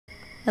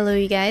Hello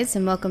you guys,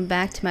 and welcome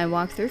back to my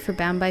walkthrough for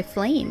Bound by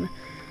Flame.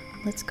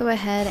 Let's go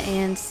ahead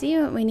and see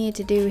what we need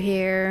to do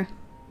here.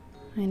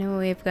 I know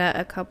we've got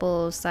a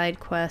couple of side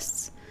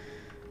quests.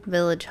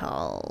 Village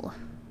Hall.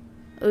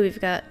 Oh,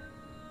 we've got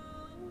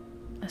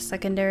a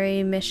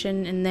secondary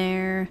mission in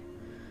there.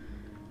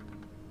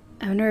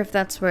 I wonder if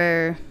that's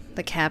where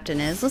the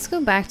captain is. Let's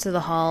go back to the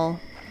hall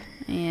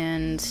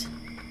and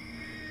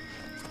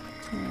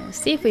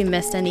see if we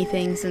missed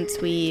anything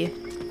since we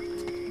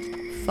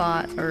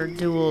fought or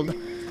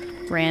dueled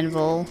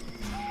Ranvil.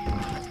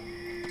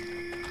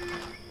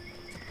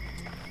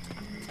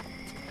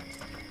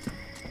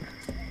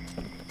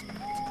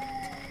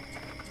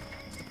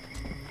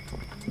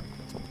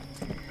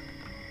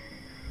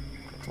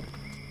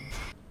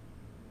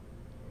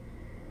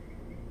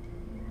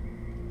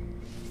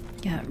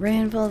 Got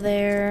Ranvil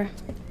there.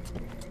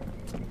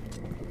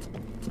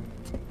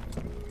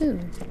 Ooh,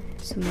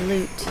 some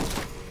loot.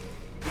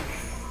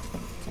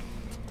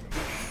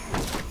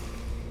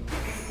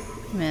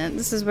 Man,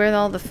 this is where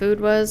all the food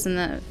was, and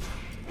that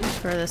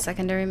for the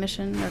secondary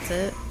mission. That's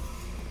it.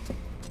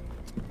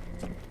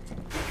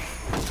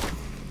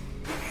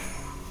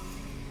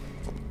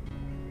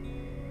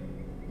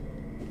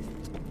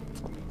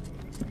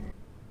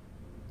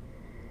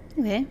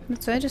 Okay,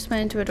 so I just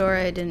went into a door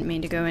I didn't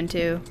mean to go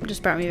into. It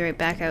just brought me right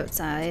back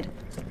outside.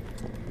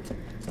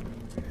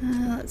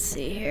 Let's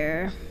see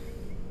here.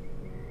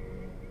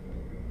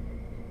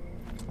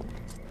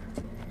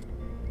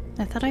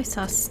 I thought I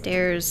saw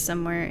stairs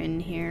somewhere in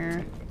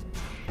here.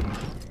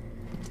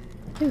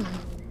 Ooh,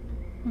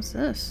 what's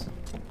this?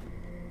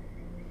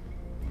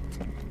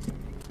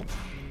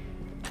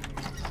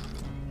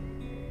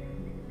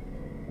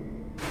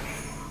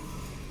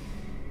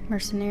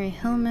 Mercenary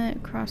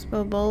helmet,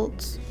 crossbow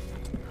bolts.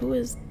 Who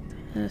is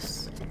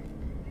this?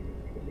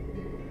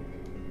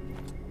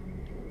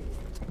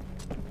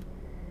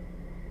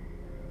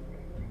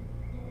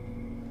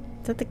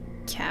 Is that the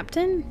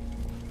captain?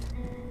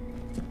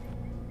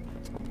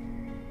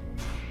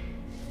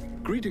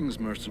 Greetings,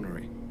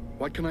 mercenary.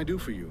 What can I do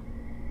for you?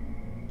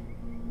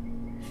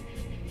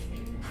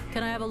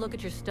 Can I have a look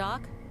at your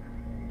stock?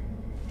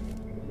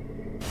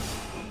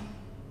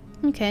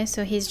 Okay,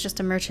 so he's just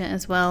a merchant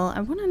as well.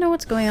 I want to know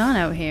what's going on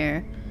out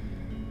here.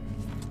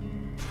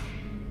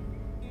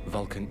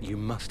 Vulcan, you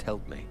must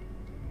help me.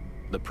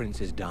 The prince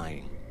is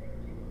dying.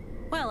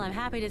 Well, I'm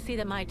happy to see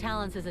that my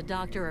talents as a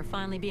doctor are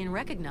finally being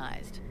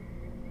recognized.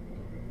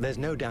 There's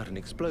no doubt an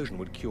explosion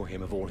would cure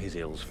him of all his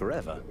ills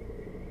forever.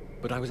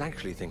 But I was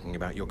actually thinking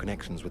about your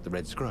connections with the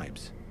Red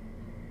Scribes.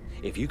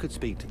 If you could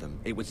speak to them,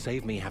 it would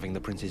save me having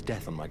the prince's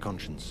death on my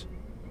conscience.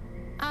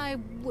 I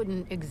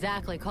wouldn't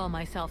exactly call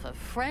myself a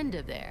friend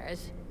of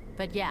theirs,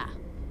 but yeah,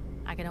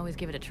 I can always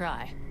give it a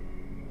try.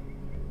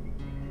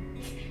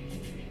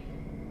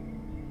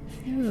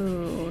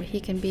 Ooh, he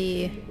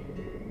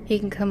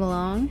can come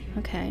along?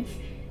 Okay.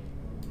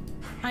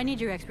 I need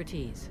your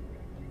expertise.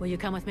 Will you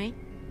come with me?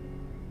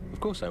 Of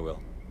course I will.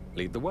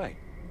 Lead the way.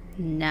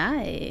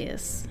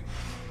 Nice.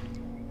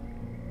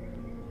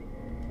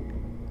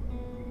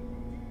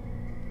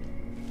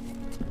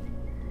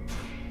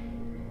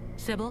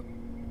 Sybil,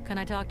 can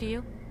I talk to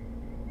you?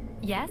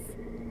 Yes?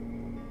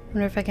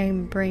 Wonder if I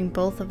can bring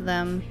both of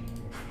them.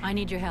 I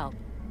need your help.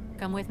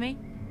 Come with me?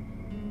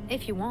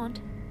 If you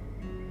want.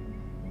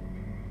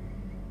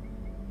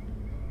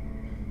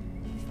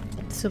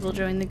 Sybil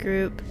joined the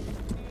group.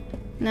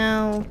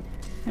 No,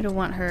 I don't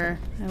want her.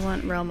 I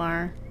want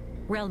Relmar.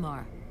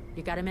 Relmar,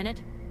 you got a minute?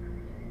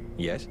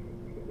 Yes?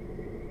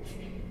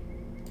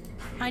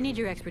 I need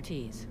your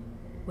expertise.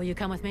 Will you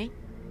come with me?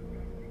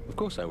 Of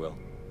course I will.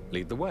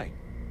 Lead the way.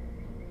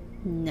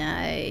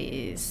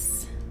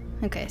 Nice.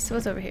 Okay, so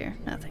what's over here?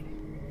 Nothing.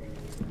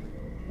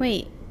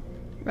 Wait.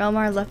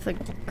 Relmar left the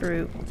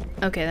group.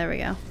 Okay, there we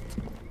go.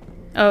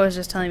 Oh, it was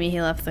just telling me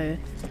he left the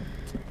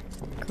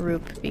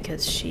group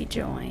because she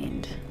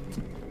joined.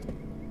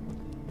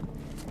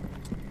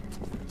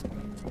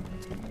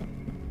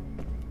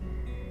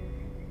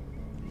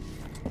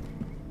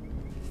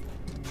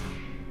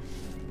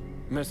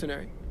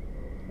 Mercenary?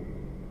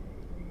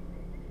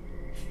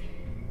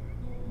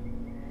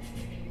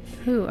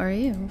 Who are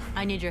you?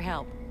 I need your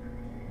help.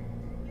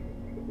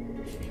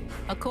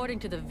 According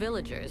to the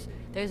villagers,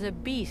 there's a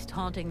beast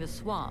haunting the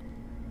swamp,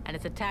 and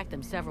it's attacked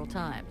them several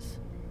times.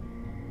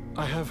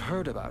 I have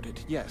heard about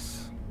it,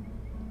 yes.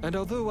 And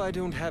although I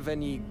don't have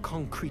any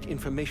concrete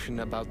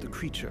information about the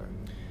creature,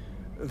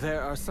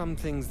 there are some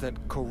things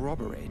that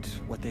corroborate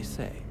what they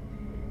say.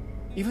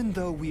 Even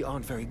though we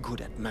aren't very good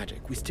at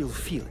magic, we still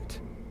feel it.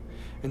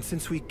 And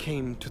since we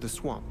came to the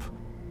swamp,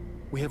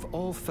 we have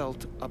all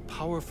felt a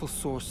powerful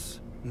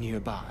source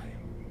nearby.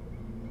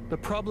 The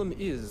problem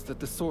is that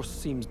the source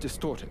seems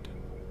distorted,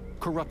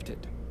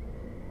 corrupted.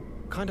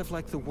 Kind of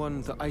like the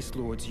one the Ice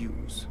Lords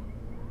use.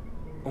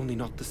 Only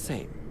not the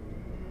same.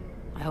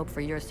 I hope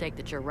for your sake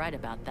that you're right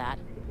about that.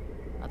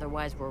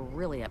 Otherwise, we're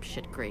really up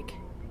shit creek.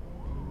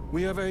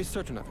 We are very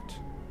certain of it.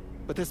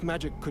 But this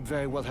magic could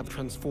very well have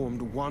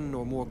transformed one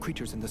or more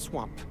creatures in the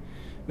swamp,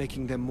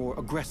 making them more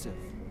aggressive,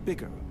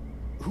 bigger.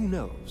 Who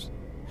knows?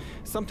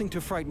 Something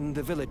to frighten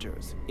the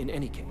villagers, in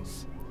any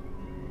case.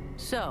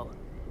 So,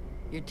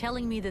 you're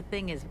telling me the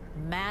thing is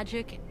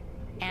magic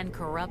and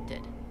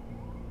corrupted?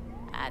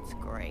 That's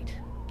great.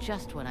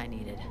 Just what I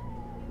needed.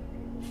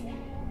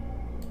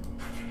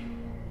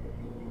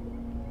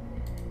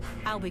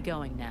 I'll be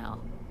going now.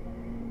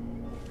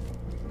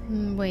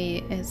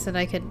 Wait, it said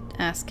I could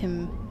ask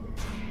him.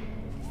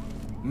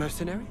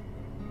 Mercenary?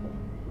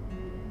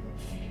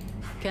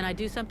 Can I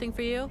do something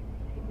for you?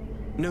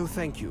 No,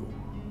 thank you.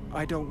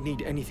 I don't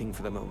need anything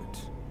for the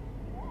moment.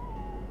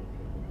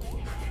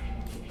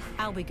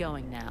 I'll be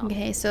going now.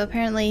 Okay, so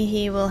apparently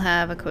he will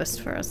have a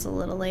quest for us a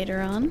little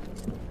later on.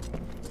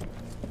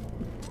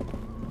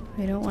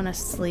 We don't want to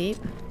sleep.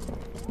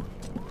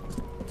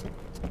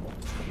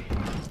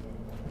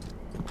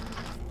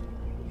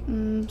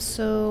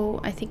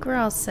 So I think we're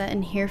all set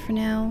in here for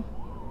now.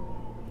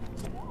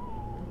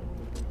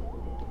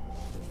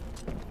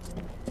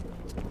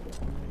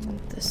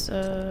 This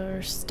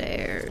are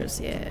stairs,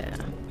 yeah.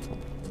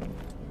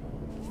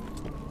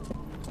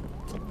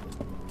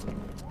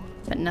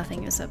 But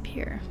nothing is up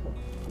here.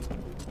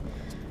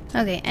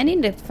 Okay, I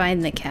need to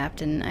find the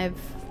captain.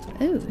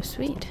 Ooh,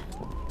 sweet.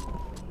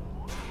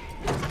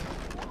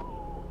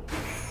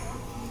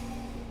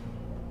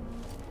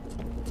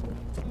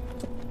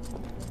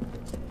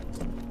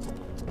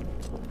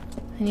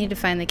 I need to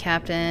find the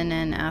captain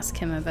and ask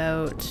him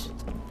about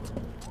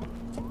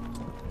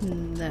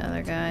the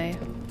other guy.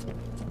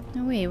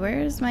 No, wait, where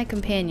is my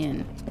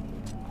companion?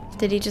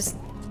 Did he just...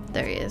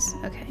 There he is.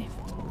 Okay.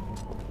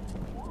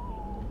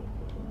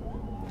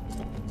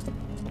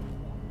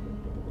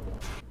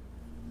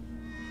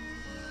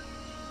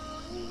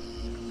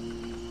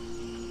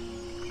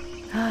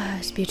 Ah,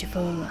 it's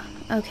beautiful.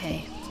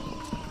 Okay.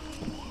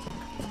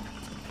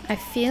 I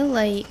feel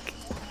like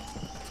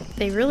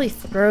they really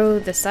throw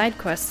the side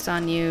quests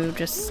on you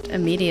just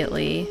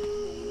immediately.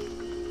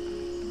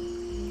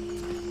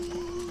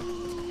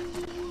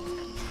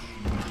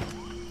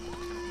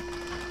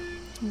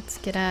 Let's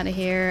get out of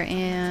here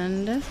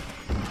and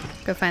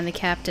go find the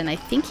captain. I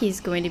think he's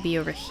going to be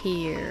over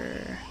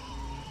here,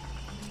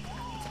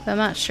 but I'm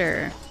not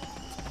sure.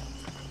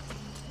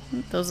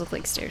 Those look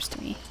like stairs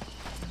to me.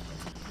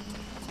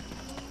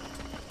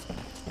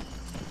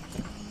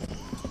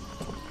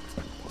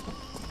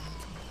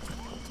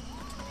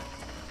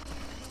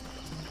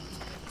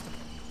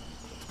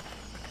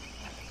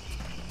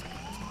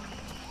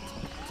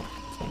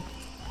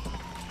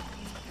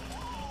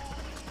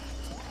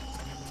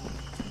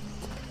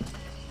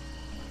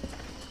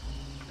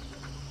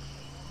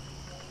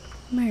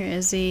 Where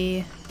is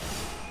he?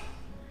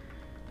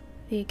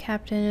 The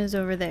captain is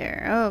over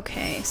there.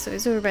 Okay, so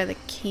he's over by the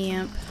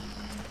camp.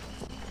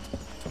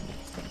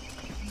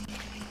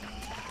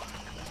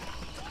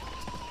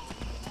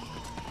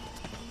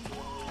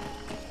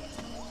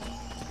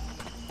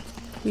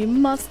 We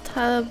must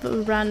have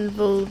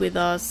Ranvil with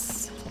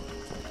us.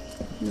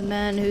 The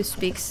man who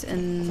speaks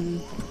in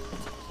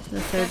the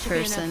third That should be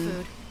enough person.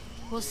 food.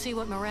 We'll see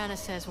what Miranda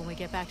says when we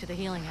get back to the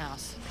healing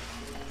house.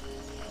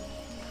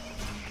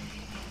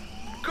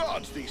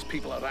 Gods, these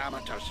people are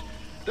amateurs.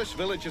 This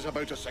village is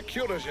about as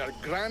secure as your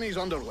granny's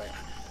underwear.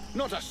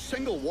 Not a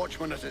single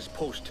watchman at his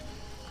post.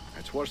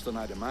 It's worse than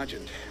I'd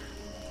imagined.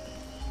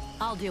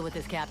 I'll deal with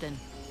this, Captain.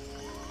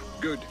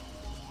 Good.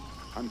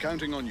 I'm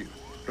counting on you.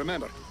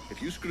 Remember,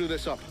 if you screw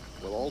this up,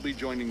 we'll all be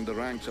joining the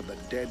ranks of the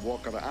Dead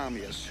Walker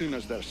army as soon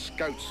as their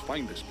scouts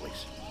find this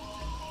place.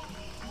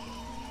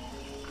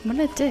 What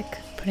a dick,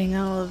 putting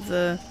all of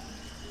the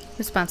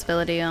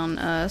responsibility on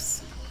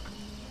us.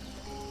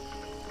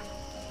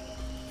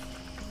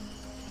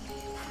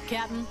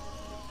 Captain,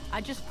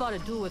 I just fought a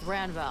duel with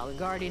Ranval, the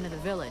guardian of the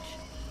village.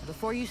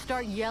 Before you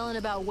start yelling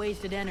about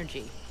wasted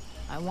energy,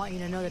 I want you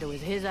to know that it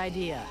was his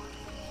idea.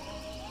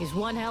 He's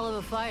one hell of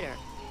a fighter.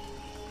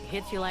 He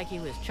hits you like he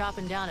was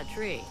chopping down a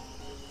tree.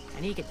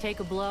 And he could take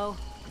a blow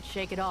and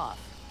shake it off.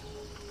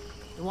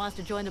 He wants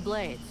to join the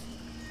Blades.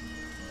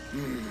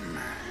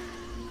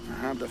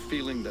 I have the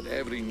feeling that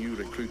every new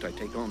recruit I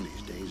take on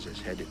these days is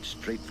headed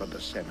straight for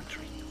the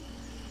cemetery.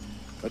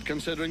 But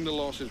considering the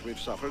losses we've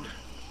suffered,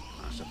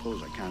 I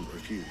suppose I can't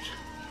refuse.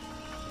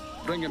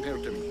 Bring him here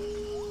to me.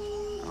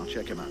 I'll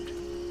check him out.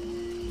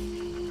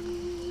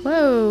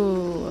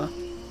 Whoa!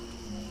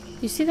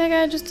 You see that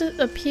guy just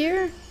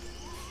appear?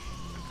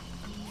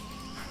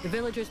 The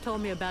villagers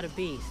told me about a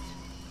beast.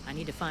 I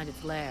need to find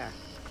its lair.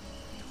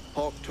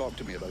 Hawk talked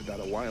to me about that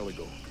a while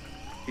ago.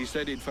 He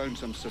said he'd found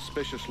some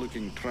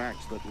suspicious-looking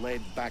tracks that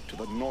led back to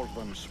the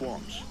northern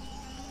swamps.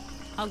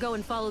 I'll go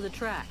and follow the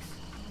tracks.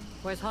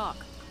 Where's Hawk?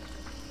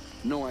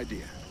 No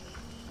idea.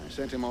 I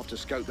sent him off to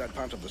scout that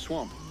part of the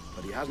swamp,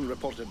 but he hasn't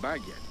reported back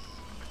yet.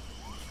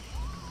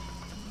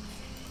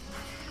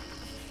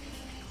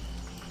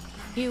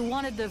 He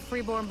wanted the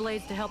Freeborn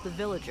Blades to help the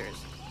villagers.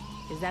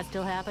 Is that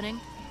still happening?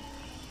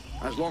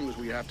 As long as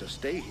we have to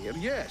stay here,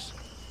 yes.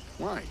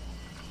 Why?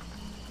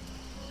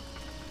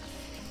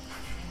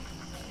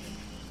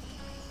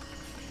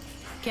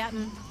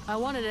 Captain, I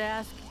wanted to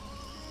ask...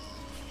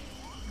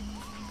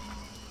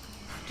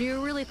 Do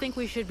you really think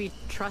we should be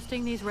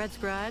trusting these red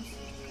scribes?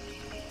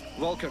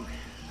 Vulcan,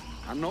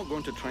 I'm not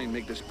going to try and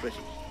make this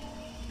pretty.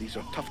 These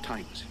are tough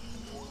times.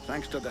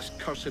 Thanks to this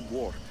cursed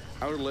war,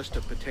 our list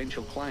of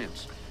potential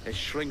clients is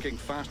shrinking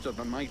faster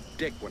than my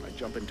dick when I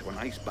jump into an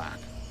ice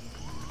bath.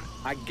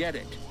 I get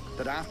it,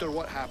 that after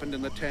what happened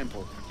in the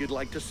temple, you'd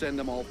like to send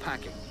them all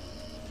packing.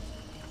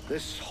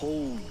 This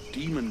whole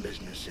demon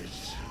business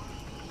is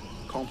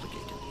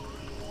complicated.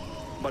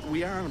 But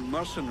we are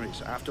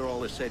mercenaries after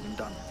all is said and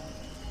done.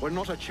 We're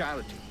not a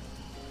charity.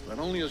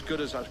 We're only as good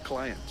as our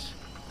clients.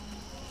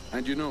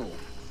 And you know,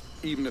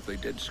 even if they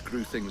did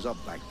screw things up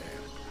back there,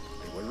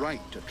 they were right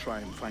to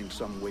try and find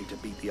some way to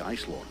beat the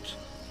Ice Lords.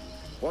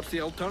 What's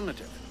the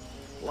alternative?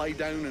 Lie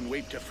down and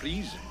wait to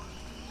freeze?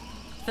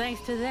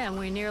 Thanks to them,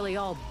 we nearly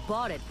all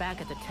bought it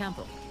back at the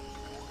temple.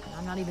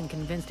 I'm not even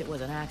convinced it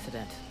was an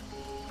accident.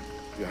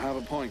 You have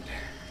a point.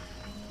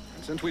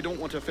 And since we don't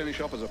want to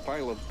finish up as a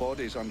pile of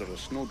bodies under a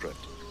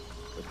snowdrift,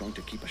 we're going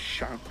to keep a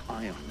sharp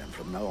eye on them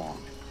from now on.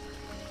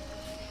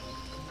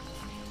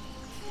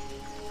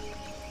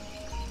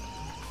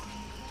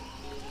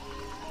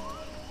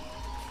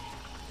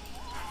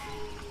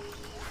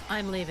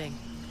 I'm leaving.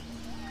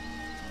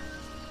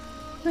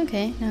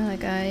 Okay, now that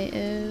guy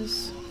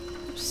is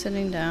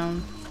sitting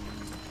down.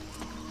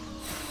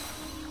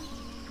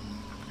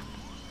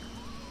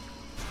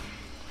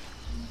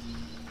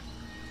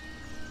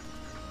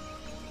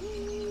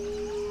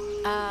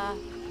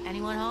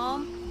 Anyone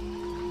home?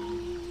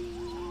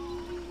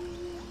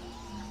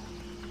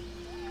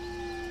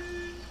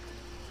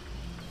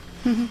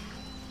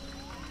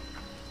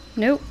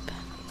 Nope.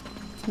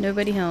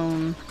 Nobody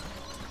home.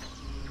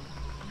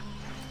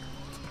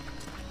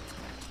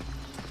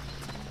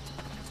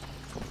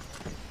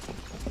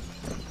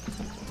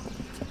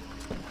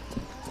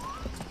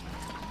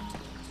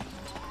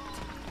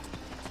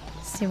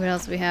 See what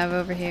else we have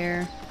over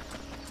here.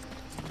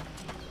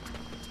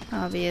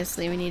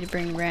 Obviously we need to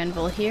bring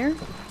Ranville here.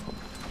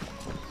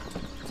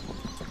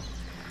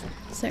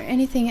 Is there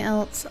anything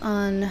else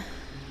on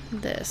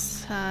this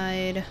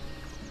side?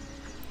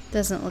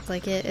 Doesn't look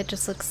like it. It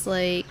just looks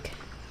like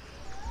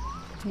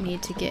we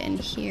need to get in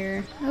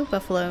here. Oh,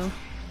 buffalo.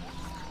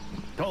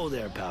 Oh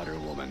there, Powder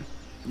Woman.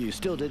 You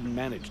still didn't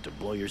manage to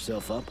blow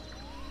yourself up?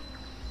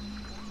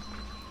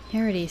 I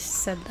already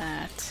said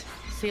that.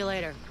 See you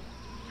later.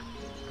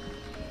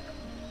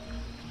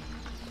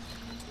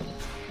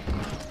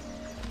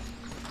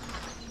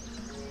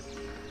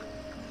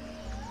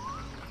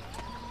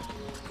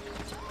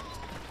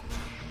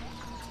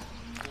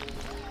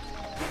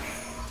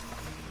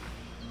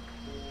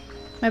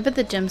 I bet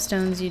the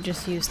gemstones you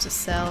just used to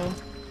sell.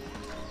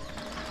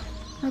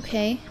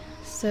 Okay,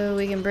 so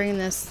we can bring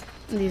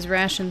these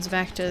rations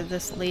back to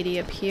this lady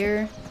up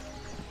here.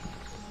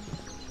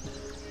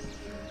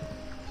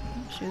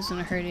 She was in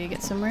a hurry to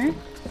get somewhere.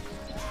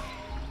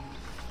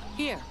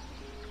 Here.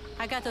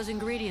 I got those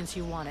ingredients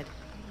you wanted.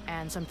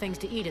 And some things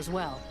to eat as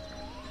well.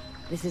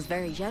 This is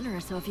very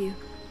generous of you.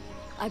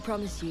 I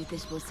promise you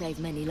this will save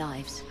many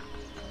lives.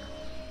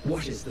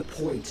 What is the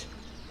point?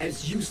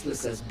 As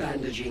useless as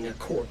bandaging a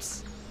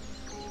corpse.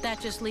 That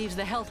just leaves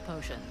the health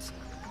potions.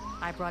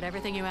 I brought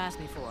everything you asked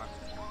me for.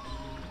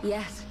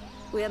 Yes,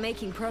 we are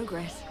making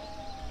progress.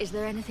 Is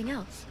there anything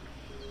else?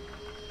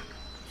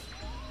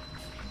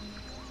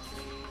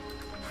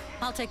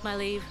 I'll take my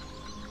leave.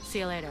 See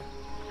you later.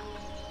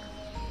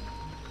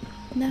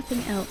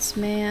 Nothing else,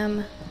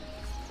 ma'am.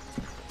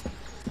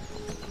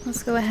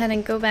 Let's go ahead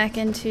and go back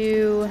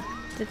into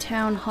the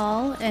town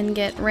hall and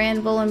get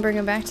Ranville and bring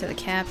him back to the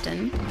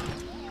captain.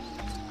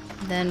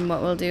 Then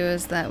what we'll do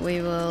is that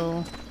we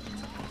will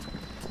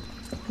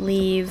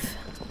leave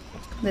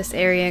this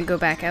area and go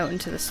back out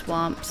into the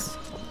swamps.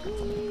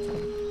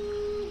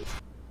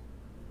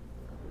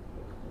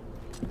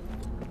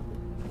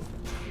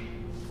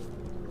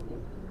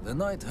 The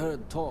knight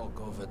heard talk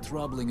of a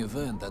troubling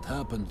event that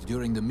happened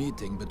during the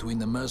meeting between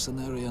the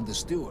mercenary and the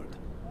steward.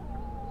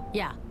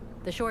 Yeah,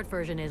 the short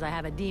version is I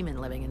have a demon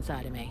living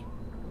inside of me.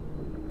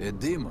 A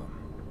demon?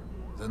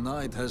 The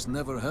knight has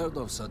never heard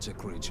of such a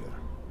creature.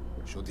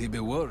 Should he be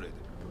worried?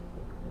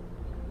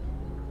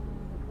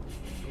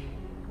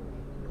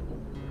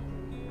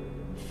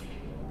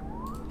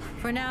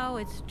 For now,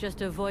 it's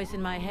just a voice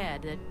in my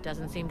head that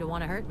doesn't seem to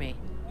want to hurt me.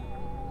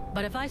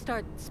 But if I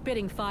start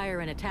spitting fire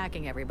and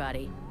attacking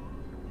everybody,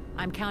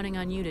 I'm counting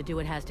on you to do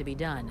what has to be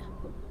done.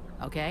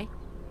 Okay?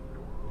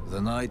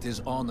 The knight is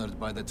honored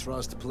by the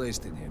trust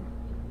placed in him.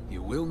 He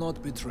will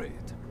not betray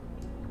it.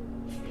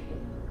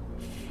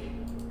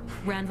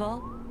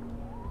 Ranval,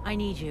 I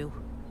need you.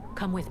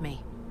 Come with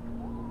me.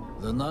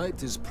 The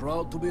knight is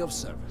proud to be of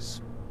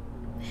service.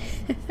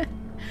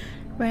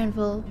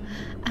 Ranville,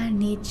 I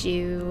need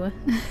you.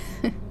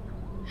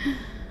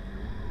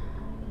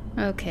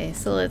 Okay,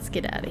 so let's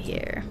get out of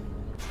here.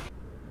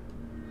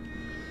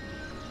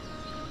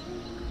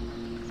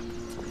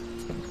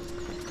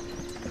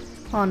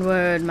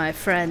 Onward, my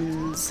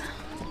friends.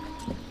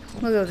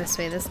 We'll go this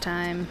way this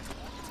time.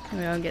 We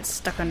don't get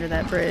stuck under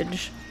that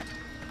bridge.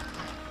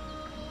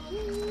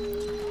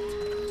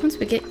 once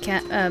we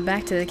get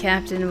back to the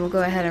captain, we'll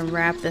go ahead and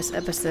wrap this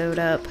episode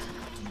up.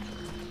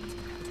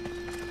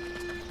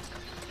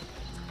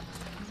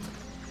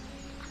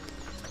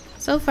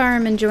 So far,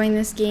 I'm enjoying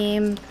this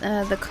game.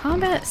 The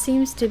combat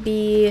seems to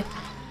be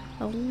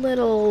a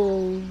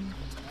little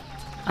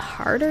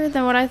harder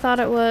than what I thought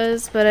it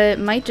was, but it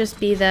might just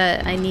be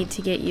that I need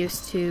to get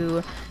used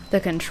to the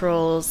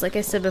controls. Like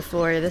I said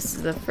before, this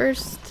is the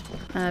first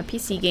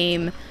PC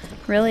game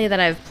really that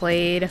I've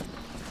played,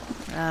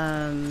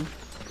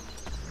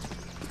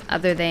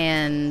 other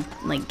than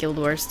like Guild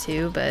Wars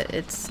 2, but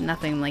it's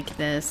nothing like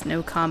this,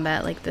 no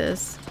combat like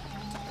this.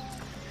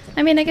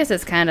 I mean, I guess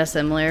it's kind of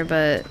similar,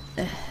 but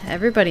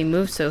everybody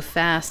moves so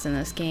fast in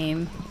this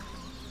game.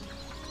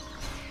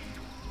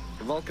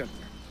 Vulcan,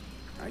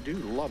 I do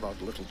love our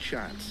little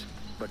chats,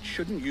 but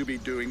shouldn't you be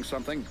doing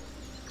something?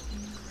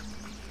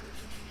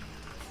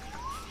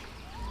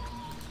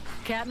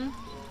 Captain,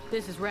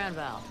 this is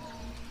Ranval.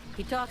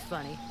 He talks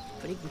funny,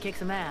 but he can kick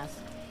some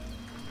ass.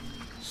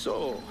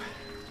 So,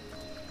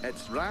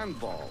 it's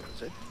Ranval,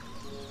 is it?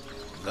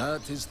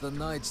 That is the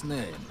knight's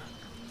name.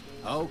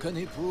 How can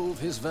he prove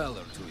his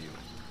valor to you?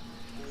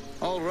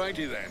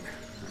 Alrighty then.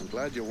 I'm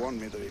glad you warned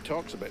me that he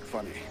talks a bit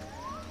funny.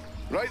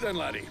 Right then,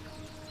 laddie.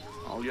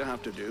 All you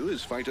have to do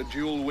is fight a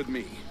duel with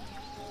me.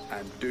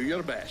 And do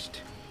your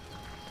best.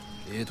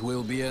 It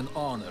will be an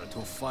honor to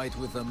fight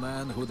with a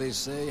man who they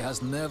say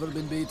has never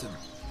been beaten.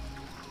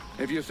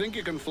 If you think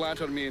you can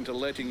flatter me into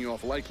letting you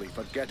off lightly,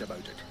 forget about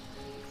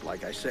it.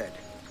 Like I said,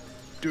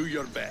 do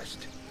your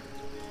best.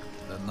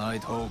 The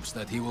knight hopes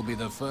that he will be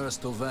the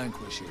first to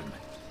vanquish him.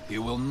 He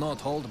will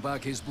not hold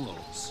back his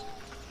blows.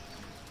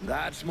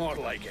 That's more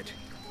like it.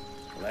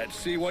 Let's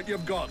see what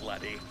you've got,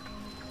 laddie.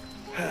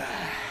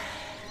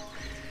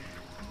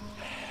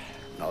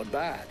 Not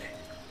bad.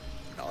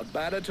 Not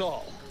bad at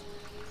all.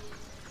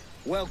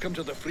 Welcome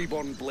to the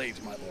Freeborn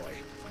Blades, my boy.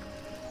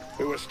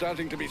 We were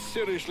starting to be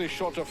seriously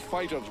short of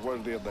fighters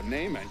worthy of the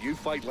name, and you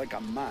fight like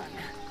a man.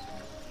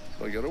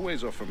 Well, you're a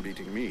ways off from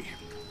beating me.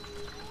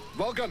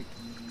 Vulcan,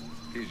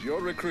 he's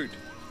your recruit.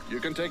 You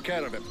can take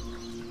care of him.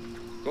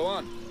 Go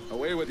on,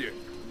 away with you.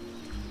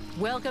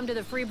 Welcome to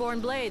the Freeborn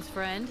Blades,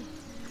 friend.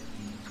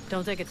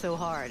 Don't take it so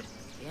hard.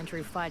 The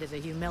entry fight is a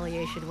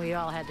humiliation we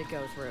all had to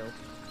go through.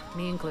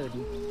 Me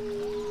included.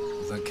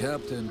 The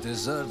captain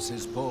deserves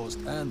his post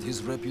and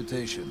his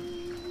reputation.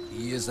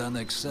 He is an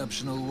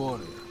exceptional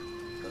warrior.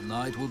 The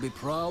knight will be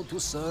proud to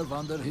serve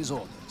under his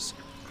orders.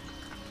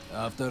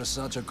 After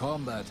such a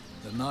combat,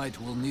 the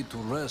knight will need to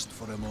rest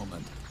for a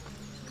moment.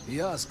 He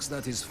asks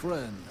that his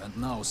friend, and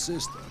now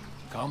sister,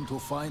 come to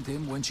find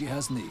him when she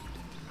has need.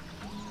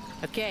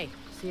 Okay,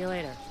 see you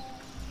later.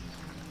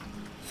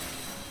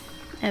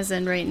 As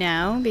in right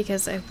now,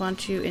 because I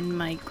want you in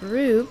my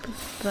group,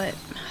 but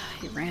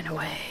he ran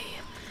away.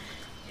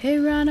 He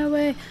ran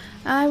away.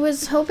 I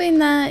was hoping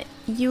that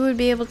you would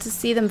be able to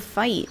see them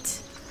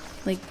fight.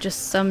 Like,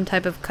 just some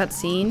type of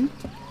cutscene.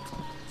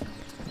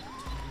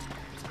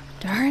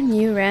 Darn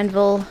you,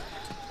 Ranval.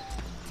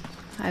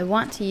 I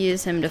want to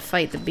use him to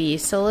fight the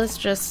beast, so let's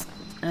just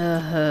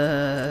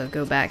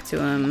go back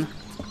to him.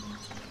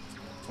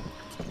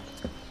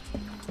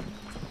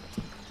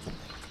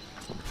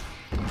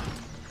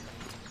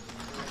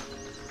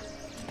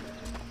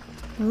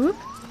 Whoop.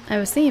 I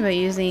was thinking about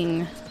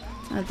using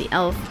the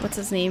elf, what's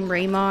his name,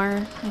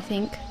 Raymar, I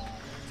think.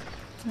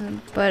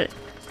 But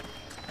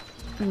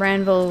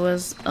Ranval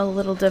was a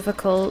little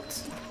difficult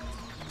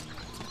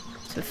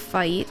to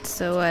fight,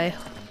 so I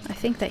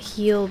think that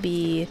he'll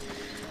be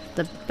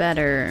the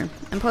better.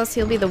 And plus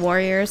he'll be the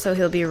warrior, so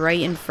he'll be right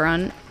in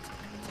front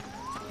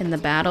in the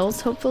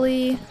battles,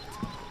 hopefully.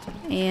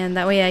 And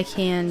that way I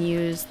can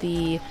use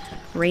the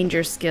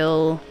ranger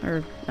skill,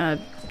 or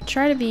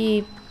try to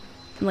be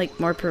like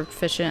more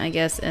proficient, I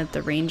guess, at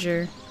the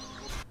ranger.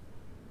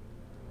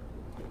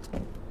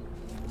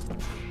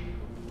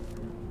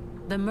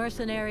 The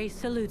mercenary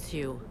salutes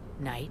you,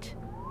 knight.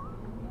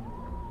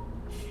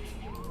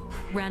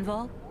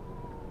 Ranval,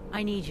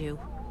 I need you.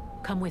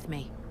 Come with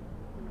me.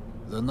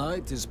 The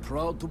knight is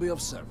proud to be of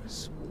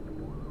service.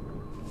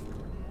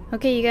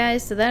 Okay, you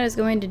guys, so that is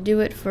going to do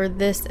it for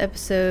this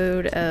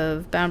episode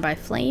of Bound by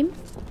Flame.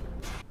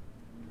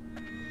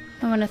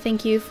 I want to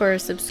thank you for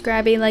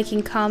subscribing,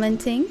 liking,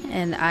 commenting,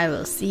 and I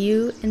will see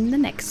you in the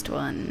next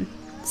one.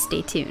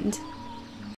 Stay tuned.